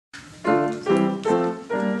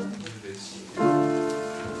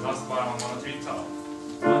tall.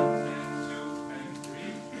 1 and 2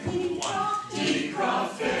 and 3.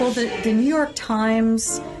 1. Well, the New York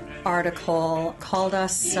Times article called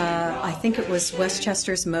us, I think it was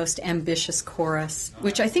Westchester's most ambitious chorus,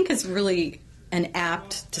 which I think is really an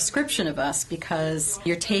apt description of us, because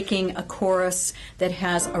you're taking a chorus that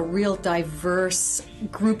has a real diverse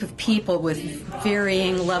group of people with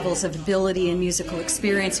varying levels of ability and musical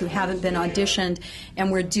experience who haven't been auditioned,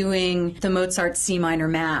 and we're doing the Mozart C minor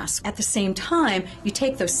Mass. At the same time, you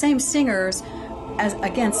take those same singers, as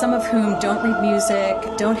again, some of whom don't read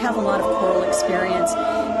music, don't have a lot of choral experience,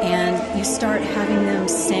 and you start having them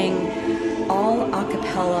sing all a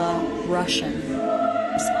cappella Russian.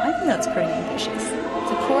 So I think that's pretty ambitious.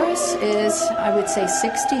 The chorus is, I would say,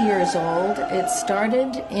 60 years old. It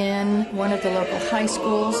started in one of the local high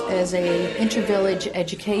schools as a inter-village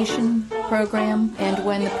education program, and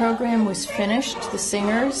when the program was finished, the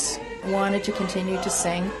singers wanted to continue to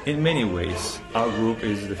sing. In many ways, our group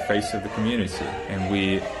is the face of the community, and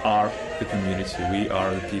we are the community. We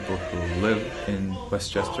are the people who live in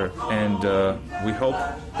Westchester, and we hope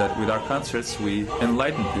that with our concerts we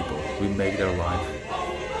enlighten people. We make their life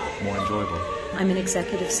more enjoyable. I'm an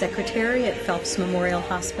executive secretary at Phelps Memorial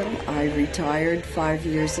Hospital. I retired 5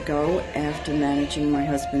 years ago after managing my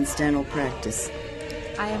husband's dental practice.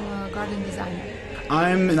 I am a garden designer.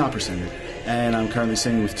 I'm an opera singer, and I'm currently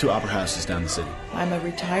singing with 2 opera houses down the city. I'm a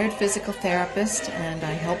retired physical therapist, and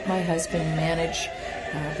I help my husband manage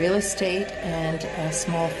real estate and a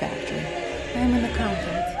small factory. I'm an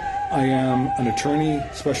accountant. I am an attorney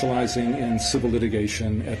specializing in civil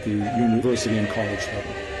litigation at the university and college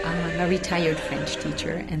level. I'm a retired French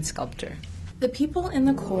teacher and sculptor. The people in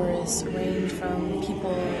the chorus range from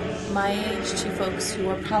people my age to folks who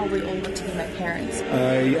are probably old enough to be my parents.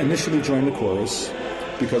 I initially joined the chorus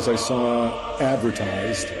because I saw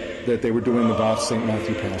advertised that they were doing the Bach St.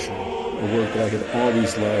 Matthew Passion, a work that I had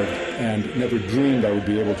always loved and never dreamed I would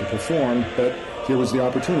be able to perform, but here was the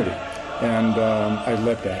opportunity, and I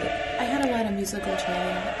leapt at it. I had a lot of musical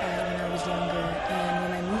training when I was younger, and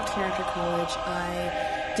when I moved here after college, I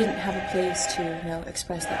didn't have a place to,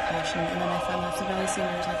 express that passion. And then I found the Valley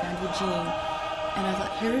Singers, I found Eugene, and I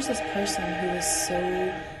thought, here's this person who is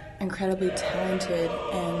so incredibly talented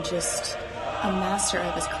and just a master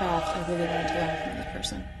of his craft. I really wanted to learn from this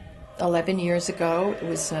person. 11 years ago, it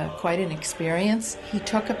was quite an experience. He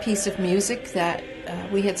took a piece of music that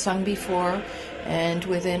we had sung before, and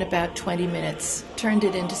within about 20 minutes turned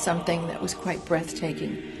it into something that was quite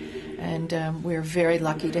breathtaking. And we're very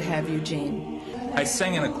lucky to have Eugene. I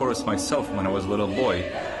sang in a chorus myself when I was a little boy.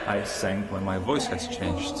 I sang when my voice has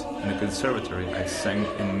changed. In the conservatory, I sang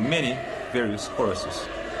in many various choruses.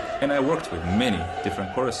 And I worked with many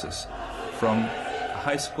different choruses, from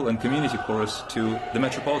high school and community chorus to the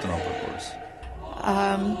Metropolitan Opera chorus.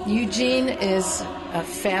 Eugene is a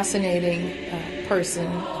fascinating person.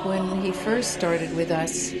 When he first started with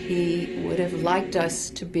us, he would have liked us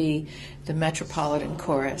to be the Metropolitan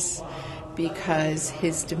Chorus because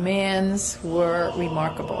his demands were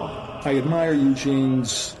remarkable. I admire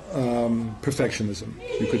Eugene's perfectionism.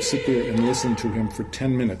 You could sit there and listen to him for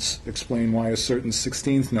 10 minutes explain why a certain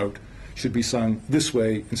 16th note should be sung this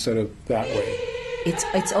way instead of that way.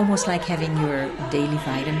 It's almost like having your daily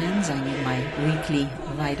vitamins. I need my weekly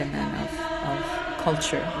vitamin of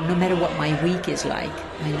culture. No matter what my week is like,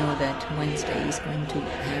 I know that Wednesday is going to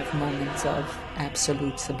have moments of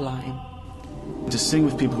absolute sublime. To sing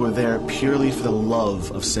with people who are there purely for the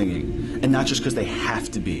love of singing, and not just because they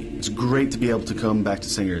have to be. It's great to be able to come back to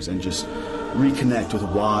singers and just reconnect with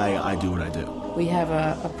why I do what I do. We have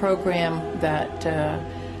a program that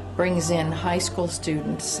brings in high school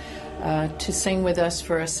students to sing with us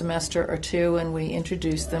for a semester or two, and we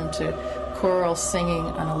introduce them to choral singing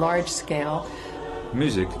on a large scale.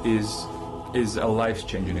 Music is a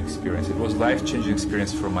life-changing experience. It was a life-changing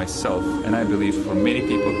experience for myself, and I believe for many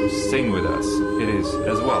people who sing with us, it is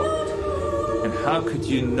as well. And how could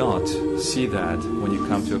you not see that when you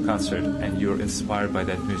come to a concert and you're inspired by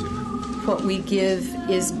that music? What we give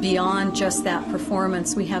is beyond just that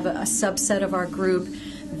performance. We have a subset of our group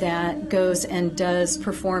that goes and does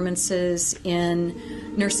performances in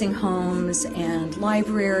nursing homes and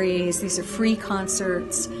libraries. These are free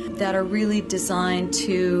concerts that are really designed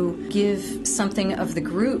to give something of the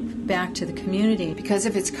group back to the community. Because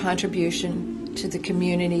of its contribution to the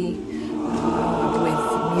community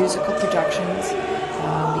with musical productions,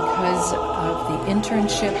 because of the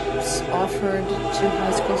internships offered to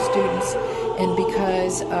high school students, and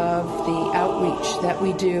because of the outreach that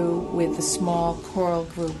we do with the small choral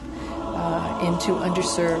group into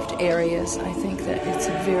underserved areas, I think that it's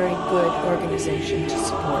a very good organization to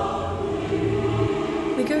support.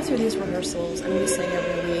 We go through these rehearsals and we sing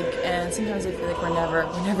every week, and sometimes I feel like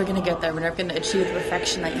we're never going to get there. We're never going to achieve the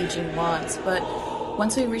perfection that Eugene wants. But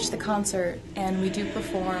once we reach the concert and we do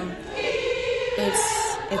perform,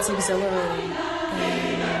 it's exhilarating.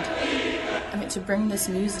 And I mean, to bring this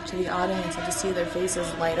music to the audience and to see their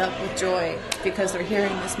faces light up with joy because they're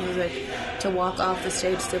hearing this music, to walk off the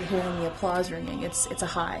stage still hearing the applause ringing, it's a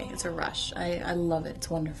high, it's a rush. I love it. It's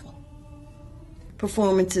wonderful.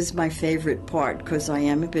 Performance is my favorite part because I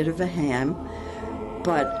am a bit of a ham,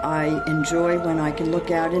 but I enjoy when I can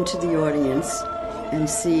look out into the audience and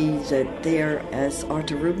see that they're, as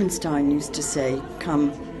Arthur Rubinstein used to say,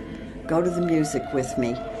 go to the music with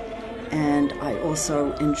me. And I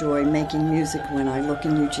also enjoy making music when I look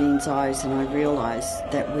in Eugene's eyes and I realize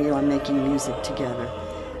that we are making music together.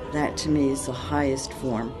 That to me is the highest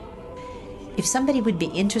form. If somebody would be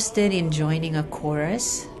interested in joining a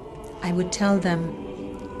chorus, I would tell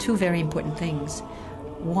them two very important things.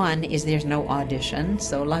 One is there's no audition,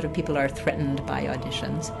 so a lot of people are threatened by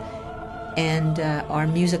auditions. And our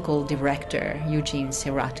musical director, Eugene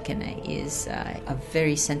Sirotkine, is a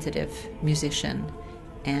very sensitive musician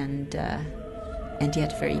and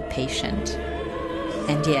yet very patient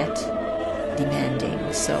and yet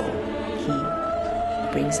demanding. So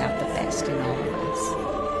he brings out the best in all of us.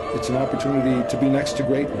 It's an opportunity to be next to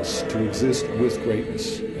greatness, to exist with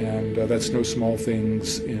greatness. And that's no small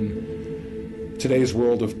things in today's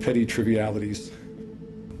world of petty trivialities.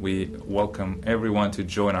 We welcome everyone to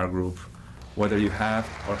join our group, whether you have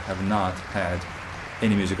or have not had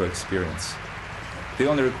any musical experience. The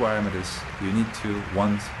only requirement is you need to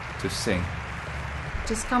want to sing.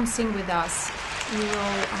 Just come sing with us. We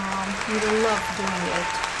will love doing it,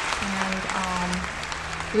 and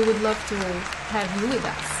we would love to have you with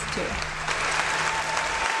us too.